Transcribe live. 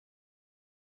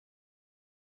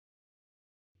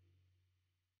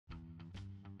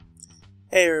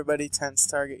Hey everybody, Tense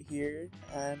Target here,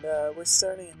 and we're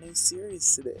starting a new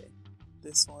series today.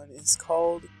 This one is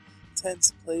called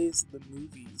Tense Plays the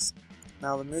Movies.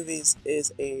 Now, the Movies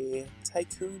is a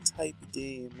tycoon type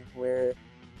game where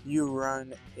you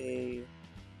run a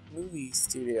movie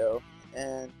studio,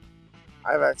 and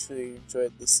I've actually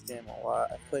enjoyed this game a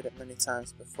lot. I've played it many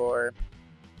times before,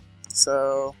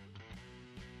 so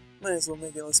might as well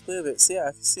make a let's play of it. So yeah,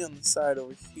 if you see on the side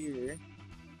over here,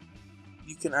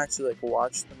 you can actually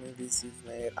watch the movies you've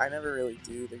made. I never really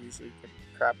do. They're usually pretty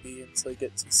crappy until you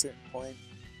get to a certain point.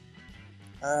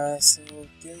 So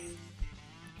game.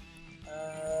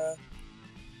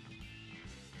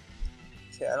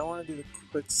 Okay, I don't want to do the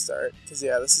quick start because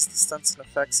yeah, this is the Stunts and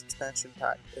Effects expansion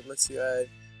pack. It lets you add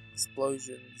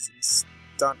explosions and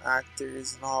stunt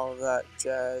actors and all of that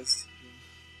jazz.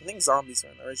 I think zombies are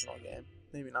in the original game.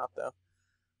 Maybe not though.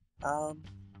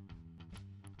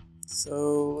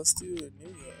 So let's do a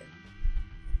new game.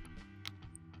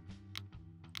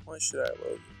 What should I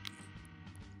load?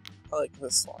 I like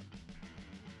this one.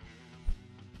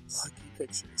 Lucky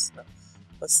Pictures. No.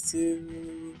 Let's do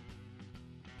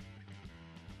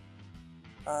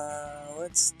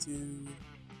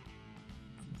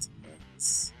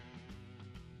inTense.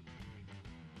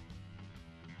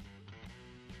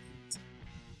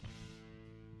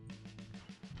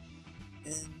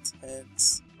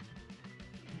 inTense.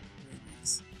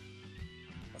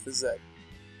 What is that?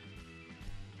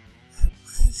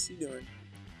 What is she doing?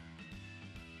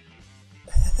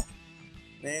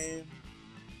 Name.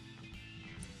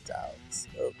 Dallas.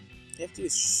 Oh, you have to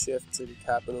use shift to do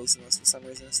capitals unless for some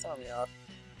reason it's throwing me off.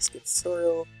 Skip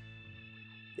tutorial.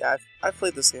 Yeah, I've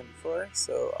played this game before,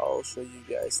 so I'll show you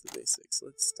guys the basics.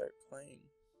 Let's start playing.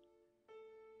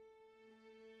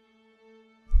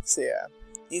 So yeah,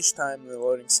 each time the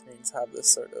loading screens have this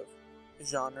sort of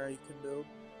genre you can build.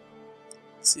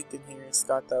 So you can hear it's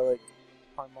got that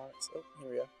harmonics. Oh, here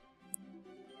we go.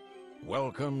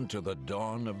 Welcome to the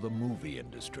dawn of the movie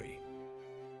industry.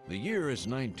 The year is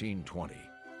 1920,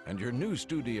 and your new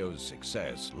studio's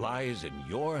success lies in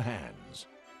your hands.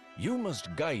 You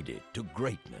must guide it to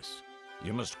greatness.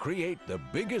 You must create the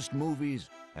biggest movies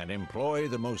and employ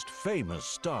the most famous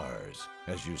stars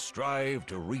as you strive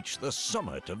to reach the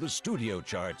summit of the studio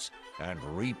charts and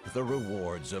reap the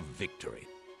rewards of victory.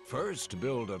 First,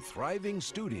 build a thriving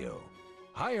studio.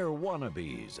 Hire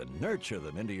wannabes and nurture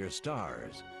them into your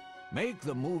stars. Make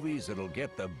the movies that'll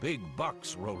get the big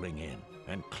bucks rolling in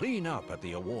and clean up at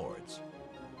the awards.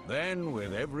 Then,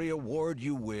 with every award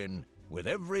you win, with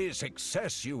every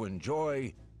success you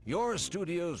enjoy, your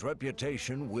studio's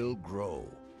reputation will grow.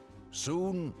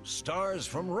 Soon, stars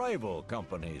from rival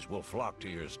companies will flock to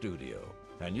your studio,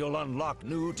 and you'll unlock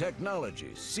new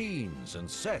technologies, scenes,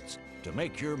 and sets to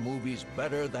make your movies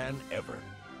better than ever.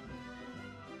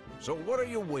 So what are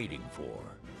you waiting for?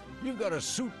 You've got a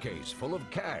suitcase full of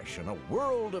cash and a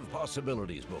world of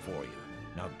possibilities before you.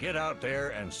 Now get out there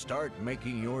and start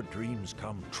making your dreams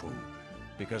come true.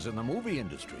 Because in the movie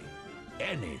industry,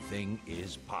 anything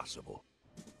is possible.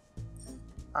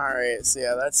 Alright, so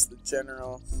yeah, that's the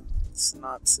general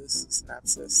synopsis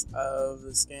of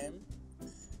this game.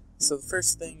 So the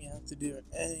first thing you have to do in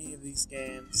any of these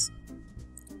games,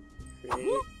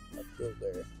 create a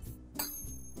builder.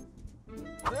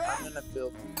 I'm gonna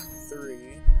build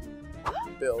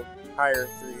hire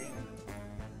 3,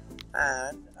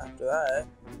 and after that,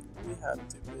 we have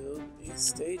to build a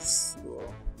stage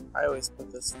school. I always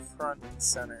put this front and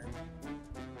center.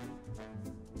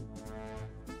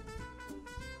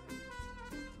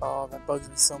 Oh, that bugs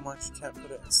me so much, you can't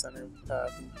put it in center of the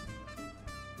path.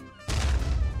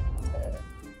 Okay.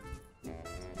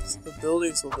 So the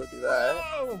builders will go do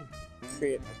that.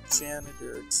 Create a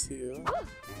janitor or 2.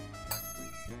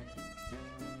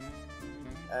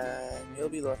 And you'll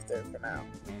be left there for now.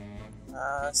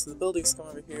 So the buildings come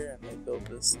over here and they build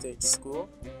the stage school.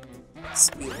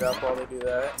 Speed it up while they do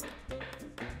that.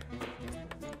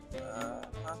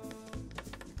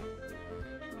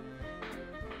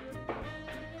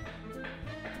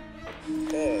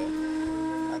 Okay,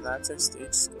 and that's our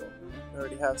stage school. We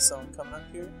already have someone coming up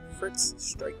here, Fritz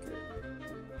Stryker.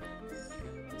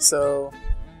 So,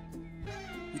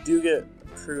 you do get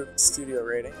approved studio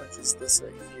rating, which is this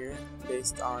right here,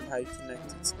 based on how you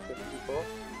connect it with people.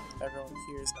 Everyone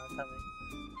here is now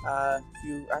coming. If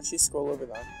you actually scroll over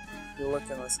them, you'll look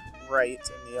in this right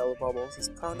in the yellow bubbles. It's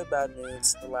prone to bad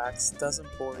moods, relaxed, doesn't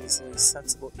bore easily,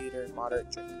 sensible eater, and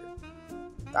moderate drinker.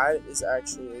 That is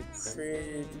actually a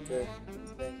pretty good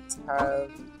thing to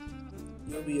have.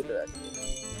 You'll be a director.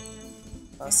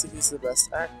 Let's see who's the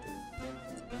best actor.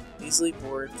 Easily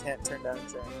bored, can't turn down a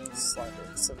drink,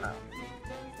 slender, so now.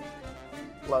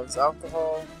 loves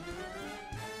alcohol.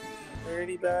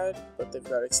 Pretty bad, but they've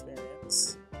got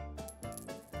experience.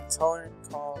 Tolerant,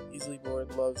 calm, easily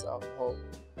bored, loves alcohol.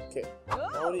 Okay,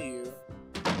 what are you?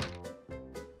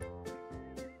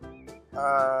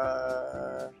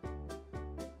 Oh,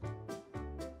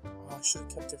 I should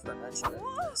have kept it for an extra.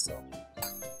 So,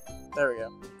 there we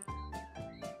go.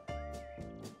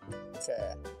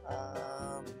 Okay,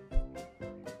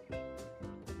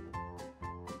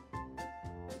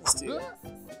 let's do it.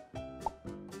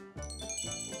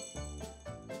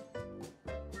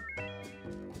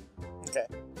 Okay,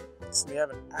 so we have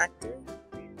an actor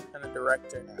and a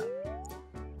director now.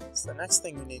 So the next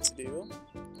thing we need to do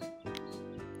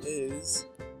is,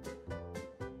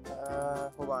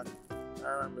 hold on, I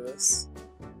remember this.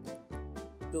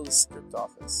 Build a script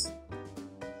office.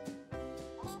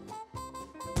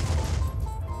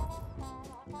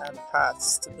 And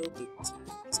paths to build it to.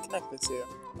 Let's connect the two.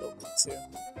 Build the two.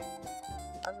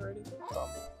 I've already built them.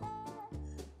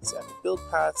 So yeah, build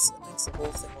paths, it makes the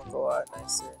whole thing look a lot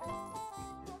nicer.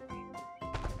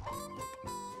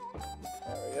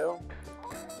 There we go.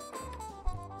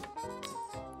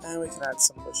 And we can add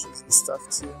some bushes and stuff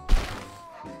too.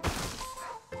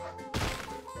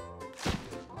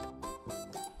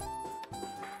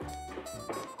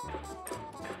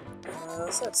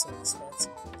 Let's add some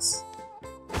expansiveness.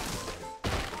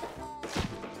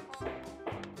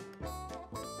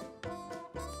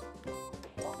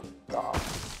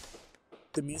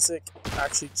 The music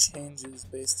actually changes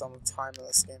based on the time of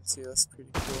this game too. That's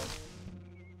pretty cool.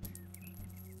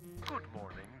 Good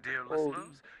morning, dear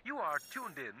listeners. You are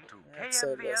tuned in to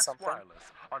KMVS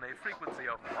Wireless on a frequency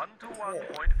of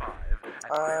 121.5,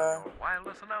 and I am your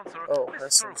wireless announcer,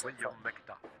 Mr. William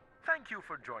McDuff. Thank you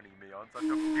for joining me on such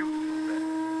a beautiful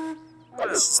day. Well,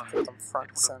 it would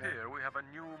appear we have a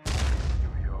new movie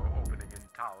studio opening in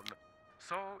town.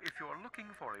 So, if you're looking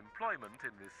for employment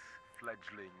in this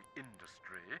fledgling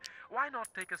industry, why not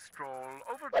take a stroll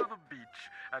over to the beach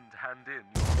and hand in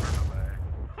your resume?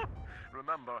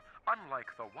 Remember,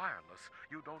 unlike the wireless,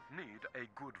 you don't need a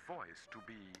good voice to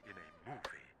be in a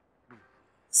movie.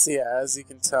 So yeah, as you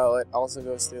can tell, it also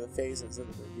goes through the phases of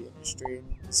the movie industry.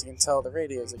 So you can tell the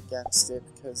radio's against it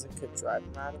because it could drive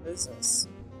them out of business.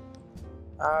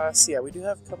 So yeah, we do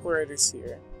have a couple writers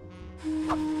here.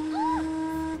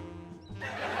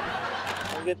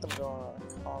 We'll get them going on a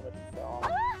comedy film.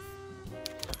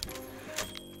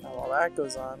 Now while that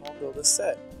goes on, we'll build a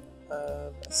set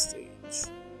of a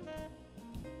stage.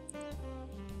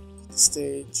 The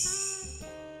stage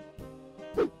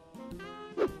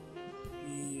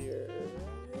here.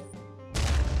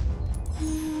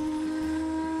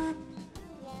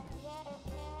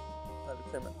 How to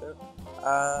clear my throat.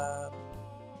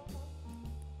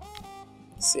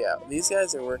 So yeah, these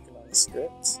guys are working on a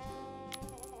script.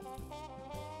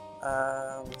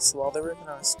 So while they're working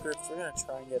on a script, we're gonna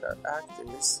try and get our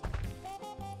actors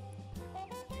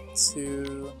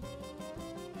to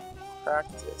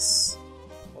practice.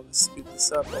 We'll just speed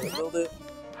this up while we build it.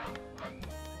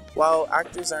 While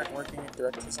actors aren't working and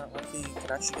directors aren't working, you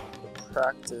can actually get them to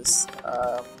practice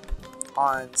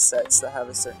on sets that have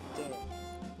a certain theme.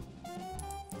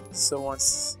 So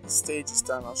once the stage is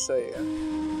done, I'll show you.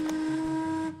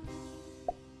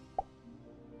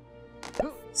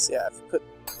 So yeah, if you put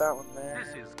that one there,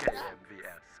 this is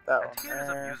KMVS. that one Here's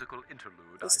there, a musical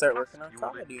interlude. let's start working on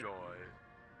comedy. I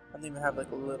don't even have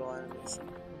like a little animation.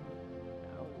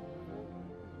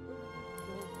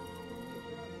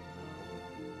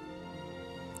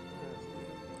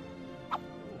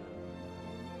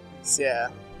 So yeah,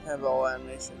 I have all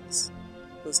animations.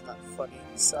 Those not funny,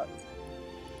 suck.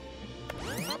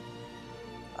 He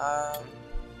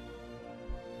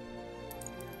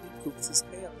poops his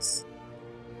pants.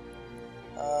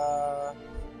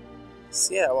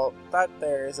 So yeah, well, that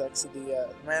there is actually the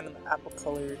random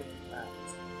apple-colored map.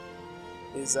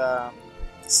 Is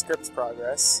script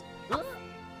progress.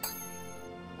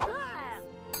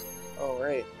 Oh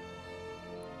right,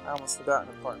 I almost forgot an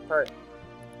important part.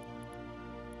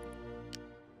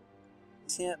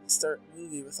 Can't start a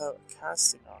movie without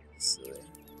casting, obviously.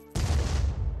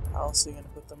 How else are you gonna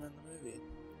put them in the movie?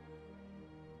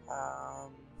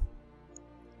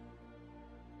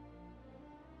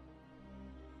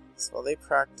 So while they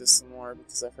practice some more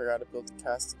because I forgot to build a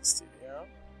casting studio.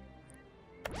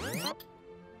 Alright.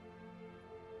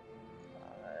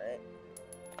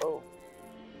 Oh.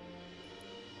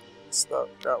 Just about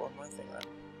got one more thing then.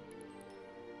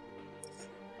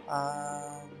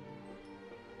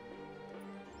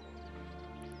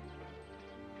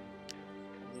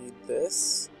 Need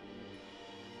this.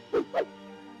 There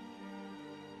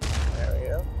we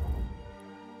go.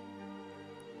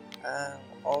 And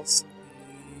we'll also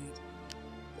need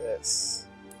this.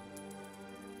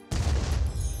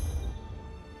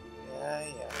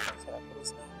 Yeah,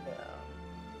 capital's going down.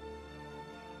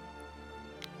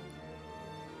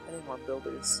 I need more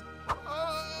builders.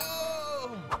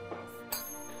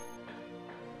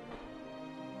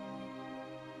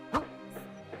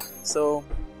 So,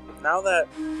 now that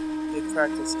they've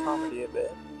practiced comedy a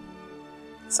bit,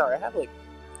 sorry, I have like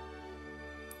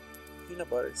peanut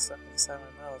butter stuck inside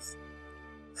my mouth.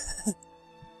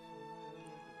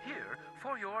 Here,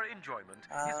 for your enjoyment,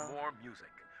 is more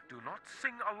music. Do not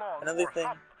sing along another or thing.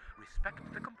 hum. Respect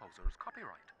the composer's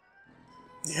copyright.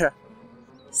 Yeah.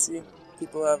 See,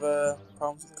 people have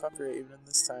problems with copyright even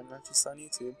this time, not just on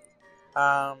YouTube.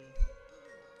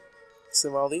 So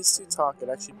while these two talk, it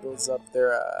actually builds up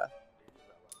their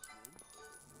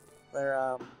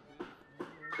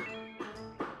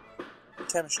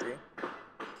chemistry,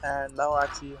 and that'll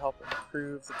actually help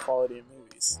improve the quality of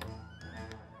movies.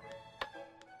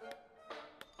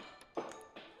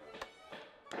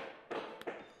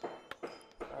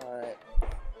 Alright.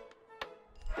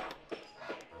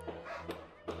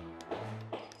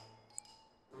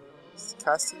 The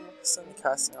casting office, and the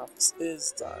casting office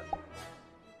is done.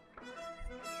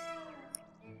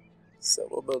 So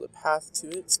we'll build a path to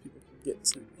it so people can get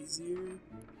to it easier.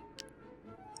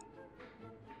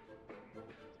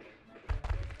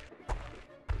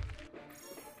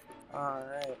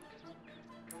 Alright.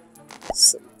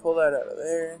 So we pull that out of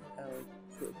there and we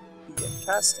could begin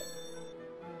casting.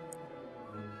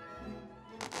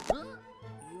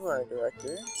 You are a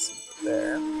director, so you go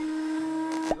there. And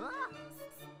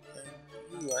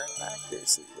you are an actor,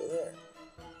 so you go there.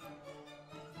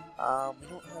 We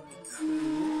don't have any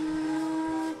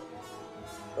crew,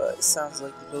 but it sounds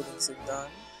like the buildings are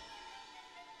done.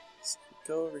 So we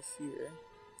go over here.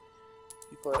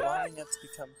 People are lining up to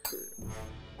become crew.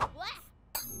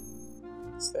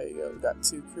 So there you go, we got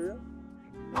 2 crew.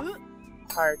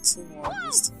 Hire 2 more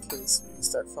just in case we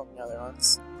start filming other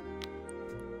ones.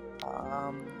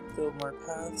 Build more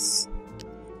paths.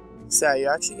 So yeah, you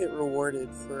actually get rewarded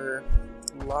for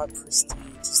lot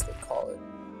prestige, as they call it.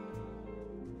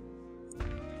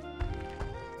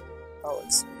 That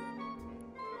looks sweet.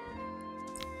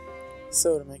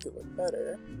 So to make it look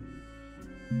better,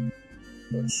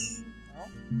 bush. No?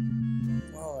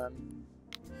 Well then,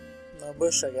 no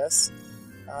bush, I guess.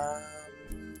 I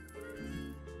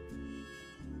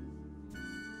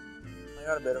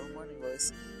got a bit of a morning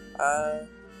voice.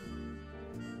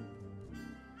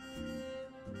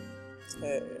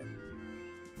 Okay.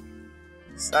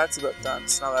 So that's about done.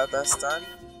 So now that that's done,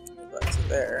 move that to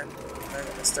there, and they're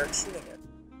gonna start shooting it.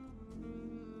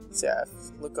 So yeah, if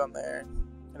you look on there,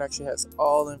 it actually has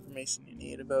all the information you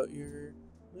need about your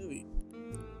movie.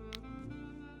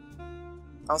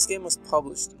 Now, this game was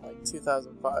published in like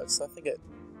 2005, so I think it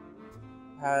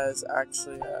has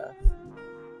actually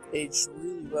aged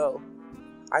really well.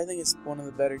 I think it's one of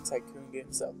the better tycoon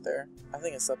games out there. I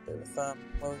think it's up there with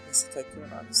Roller Coaster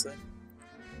Tycoon, honestly.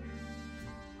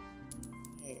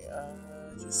 Hey,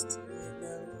 just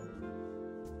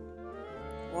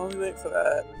while we wait for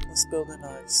that, let's build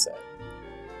another set.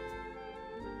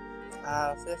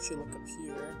 If we actually look up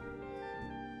here,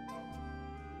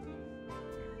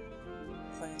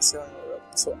 plain sailing rope.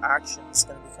 So action is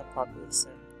going to become popular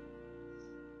soon.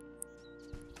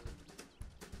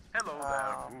 Hello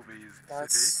there, Moviez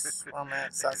That's City.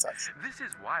 romance, that's action. This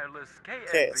is wireless KNVS,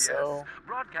 Okay, so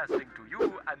broadcasting to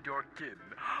you and your kin.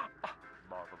 Oh,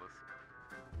 marvelous.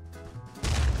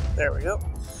 there we go.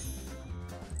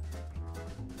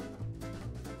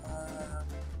 I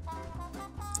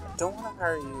don't want to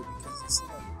hire you because you seem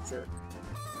like a jerk.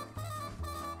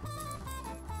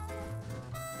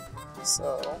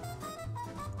 So,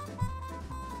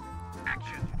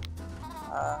 Action.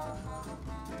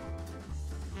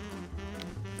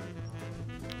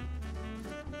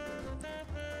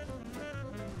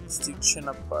 Let's do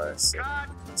chin-up bars so we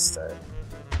can start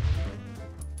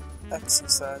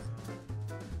exercise.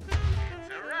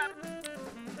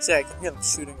 So yeah, I can hear them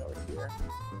shooting over here.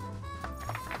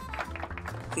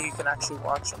 I think you can actually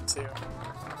watch them too.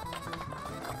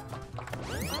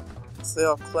 So they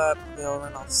all clap, they all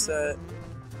run off set,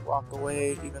 walk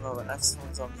away even though the next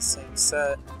one's on the same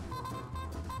set.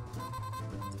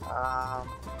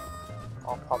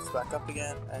 All pops back up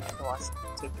again and you can watch them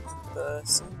take it to the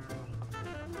scene.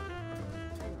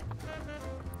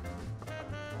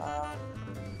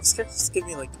 These characters give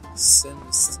me like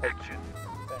Sims type thing.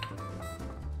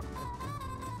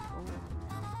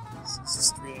 So it's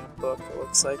just reading a book, it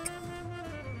looks like.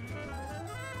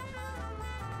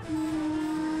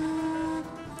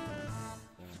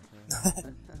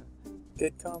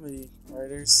 good comedy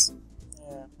writers.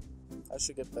 Yeah, I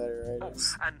should get better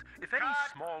writers. Oh, and if any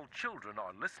small children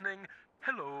are listening,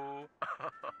 hello.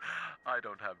 I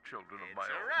don't have children of my own,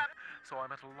 so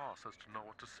I'm at a loss as to know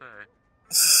what to say.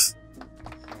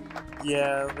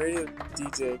 Yeah, radio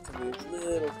DJ can be a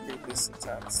little creepy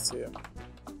sometimes too.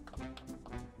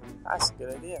 That's a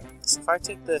good idea. So if I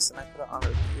take this and I put it on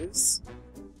reviews,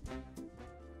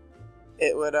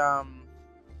 it would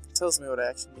tells me what I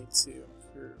actually need to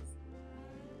improve.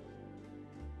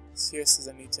 So here it says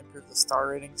I need to improve the star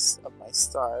ratings of my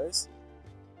stars.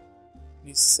 It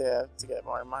needs to say I have to get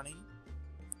more money.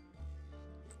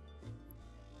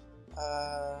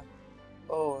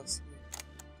 Oh,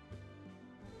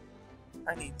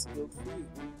 I need to build food.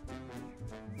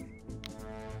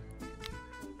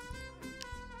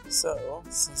 So,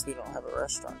 since we don't have a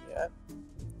restaurant yet,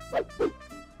 I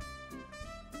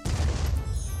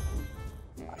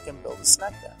can build a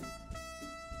snack den.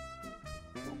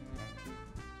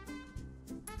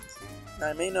 Now,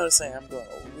 I may notice I am going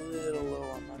a little low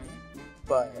on money,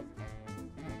 but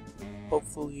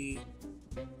hopefully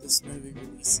this movie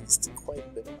releases to quite a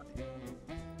bit of money.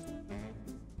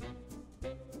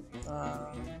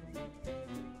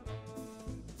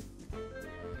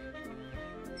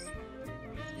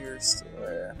 You're still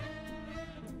there.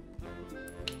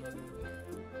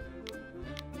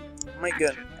 I might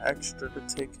get an extra to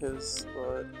take his,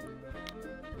 but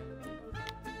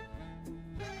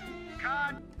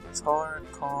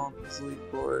tolerant, calm, easily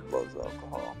bored, loves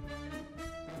alcohol.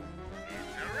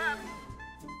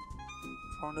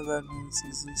 Prone to bad moods,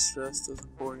 easily stressed,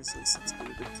 doesn't bore, easily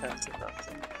sensitive, can't turn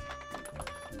nothing.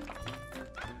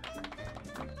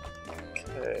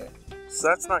 Okay, so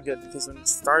that's not good because when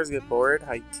stars get bored,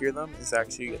 how you cure them is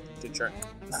actually you get them to drink.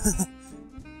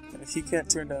 And if he can't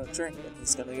turn down a drink, then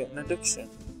he's gonna get an addiction.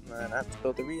 And then I have to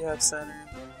build a rehab center,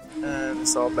 and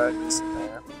it's all bad news from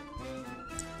there.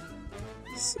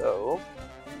 So,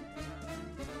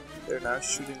 they're now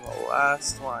shooting the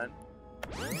last one.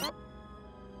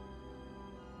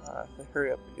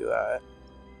 Hurry up and do that.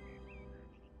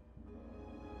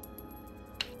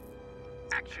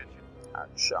 Action!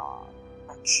 Action!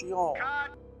 Action!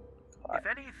 If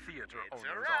any theater owners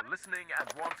are listening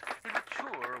and want a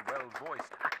mature,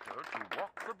 well-voiced actor to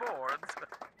walk the boards,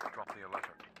 drop me a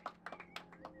letter.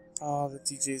 Oh, the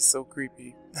DJ is so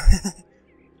creepy.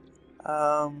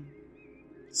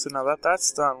 So now that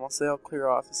that's done, once they all clear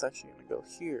off, it's actually going to go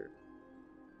here.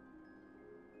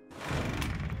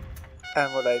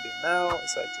 And what I do now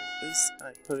is I take this and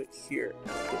I put it here, and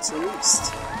it gets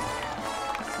released.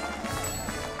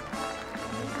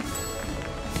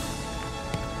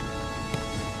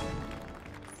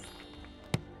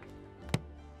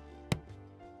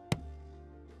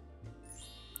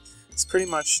 It's pretty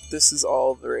much, this is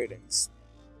all of the ratings.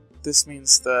 This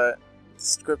means that the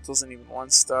script wasn't even 1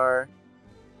 star.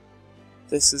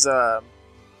 This is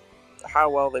how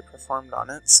well they performed on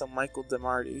it. So Michael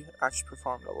DeMarty actually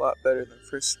performed a lot better than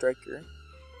First Striker.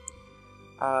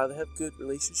 They have good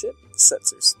relationship. The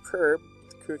sets are superb.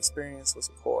 The crew experience was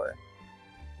poor,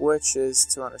 which is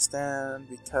to understand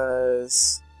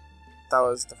because that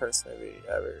was the first movie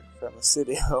ever from the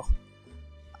studio.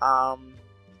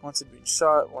 Once it had been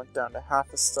shot, went down to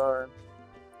half a star.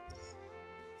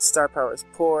 Star power is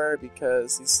poor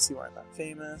because these two aren't that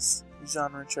famous.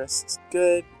 Genre interest is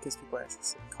good because people are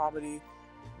interested in comedy.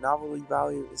 Novelty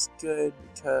value is good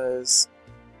because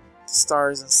the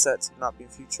stars and sets have not been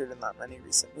featured in that many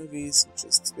recent movies, which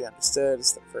is to be understood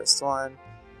is the first one.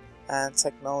 And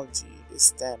technology is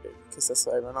standard because that's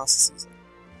what everyone else is using.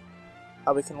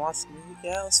 We can watch the movie?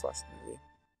 Yeah, let's watch the movie.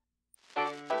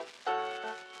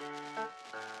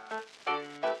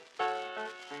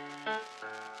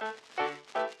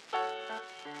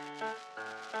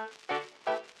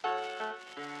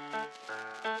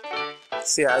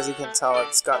 So yeah, as you can tell,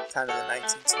 it's got kind of the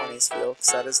 1920s feel,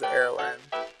 because that is the era we're in.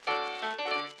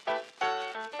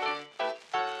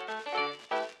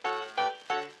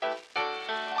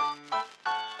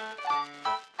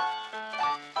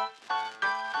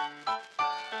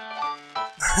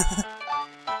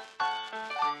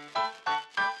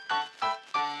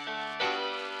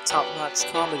 Top-notch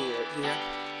comedy right here.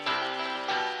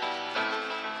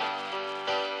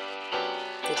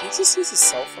 Did he just use his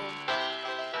cell phone?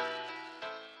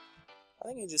 I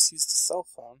think he just used a cell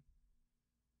phone.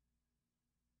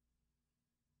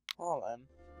 Well then.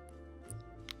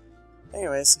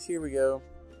 Anyway, so here we go.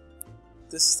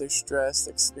 This is their stress,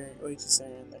 the experience, wages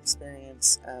earned, the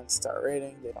experience, and star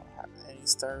rating. They don't have any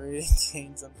star rating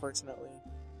gains, unfortunately.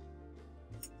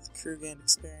 The crew gained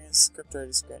experience,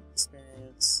 scriptwriters gained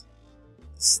experience.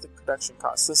 This is the production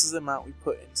cost. This is the amount we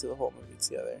put into the whole movie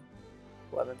together.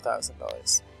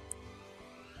 $11,000.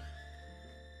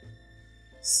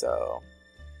 So,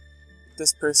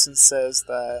 this person says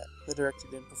that the director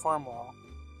didn't perform well,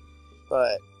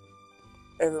 but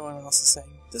everyone else is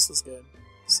saying this was good,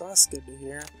 so that's good to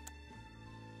hear.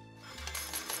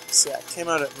 So yeah, it came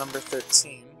out at number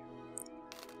 13,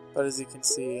 but as you can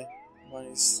see,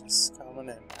 money's just coming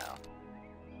in now.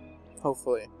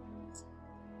 Hopefully.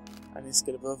 I need to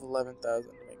get above 11,000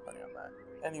 to make money on that.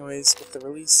 Anyways, with the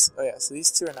release, oh yeah, so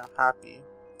these two are now happy,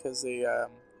 because they,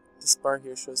 this bar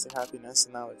here shows their happiness,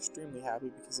 and now they're extremely happy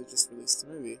because they just released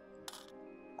the movie.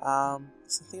 So I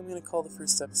think I'm going to call the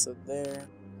first episode there.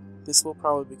 This will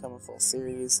probably become a full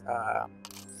series.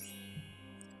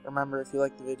 Remember, if you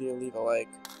like the video, leave a like,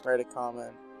 write a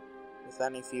comment with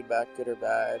any feedback, good or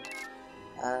bad.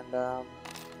 And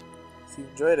if you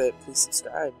enjoyed it, please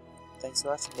subscribe. Thanks for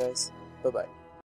watching, guys. Bye-bye.